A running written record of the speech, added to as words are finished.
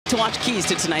to watch keys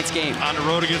to tonight's game. On the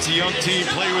road against a young team,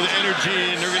 play with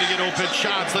energy, and they're going to get open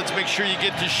shots. Let's make sure you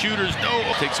get to shooters. No,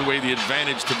 takes away the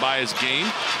advantage to Tobias game.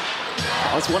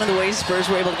 Well, it's one of the ways Spurs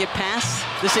were able to get past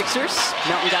the Sixers.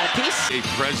 Melton got a piece. A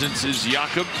presence is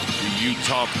Jakob, the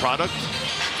Utah product.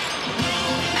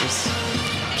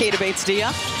 Keita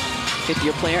Bates-Diop,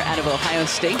 fifth-year player out of Ohio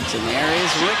State, and there is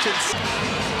Richards.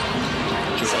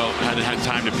 Well, hadn't had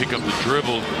time to pick up the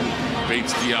dribble.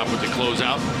 Bates-Diop with the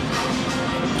closeout.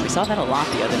 We saw that a lot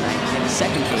the other night in the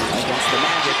second game against the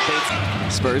Magic.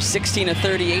 Bates. Spurs 16 of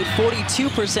 38,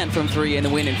 42% from three in the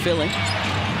win in Philly.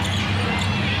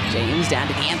 James down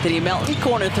to Anthony Melton.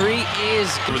 Corner three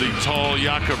is for the tall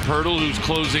Jakob Poeltl, who's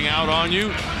closing out on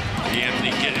you.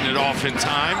 Anthony getting it off in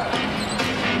time.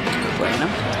 Branham,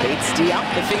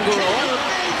 Bates-Diop, the finger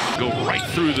roll. Go right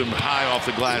through them, high off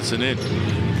the glass and in.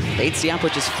 Bates-Diop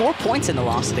with just 4 points in the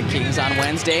loss to the Kings on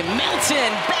Wednesday.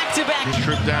 Melton, back-to-back.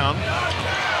 Trip down.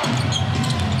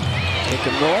 Pick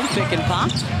and roll, pick and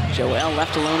pop. Joel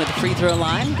left alone at the free throw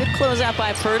line. Good closeout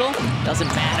by Poeltl. Doesn't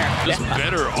matter. Just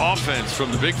better offense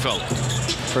from the big fella.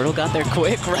 Poeltl got there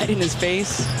quick, right in his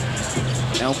face.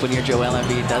 Nope, when you're Joel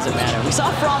Embiid, doesn't matter. We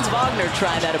saw Franz Wagner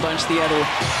try that a bunch the other way.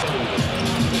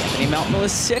 Anthony Melton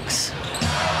was 6.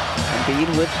 Embiid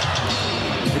with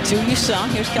the 2 you saw.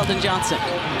 Here's Keldon Johnson.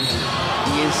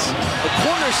 He is the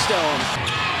cornerstone.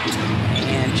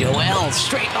 And Joel,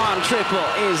 straight on triple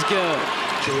is good.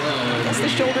 Gets the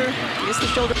shoulder. Gets the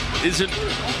shoulder. Isn't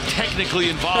technically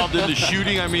involved in the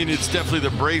shooting. I mean, it's definitely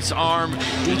the brace arm.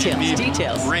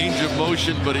 Details. Range of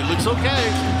motion, but he looks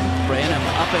okay. Branham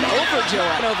up and over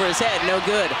Joel. Over his head, no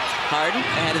good. Harden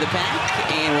ahead of the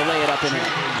pack, and we'll lay it up in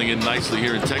there. In nicely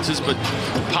here in Texas, but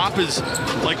Pop is,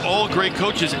 like all great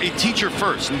coaches, a teacher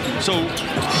first. So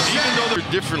even though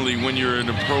they're differently when you're in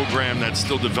a program that's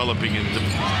still developing and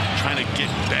trying to get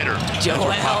better.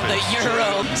 Joel, the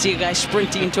Euro. See you guys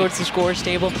sprinting towards the scorer's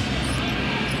table.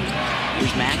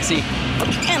 Here's Maxey.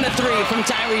 And the 3 from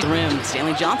Tyrese. Rim.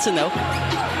 Stanley Johnson, though,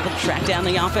 will track down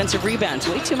the offensive rebounds.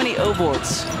 Way too many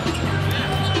O-boards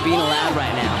being allowed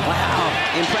right now.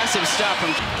 Wow. Impressive stuff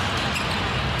from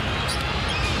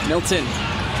Milton.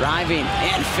 Driving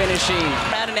and finishing.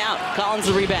 Out and out. Collins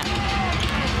the rebound.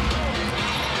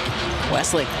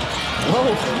 Wesley.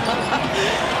 Whoa.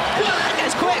 That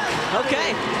guy's quick.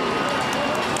 Okay.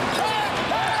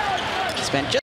 Spent just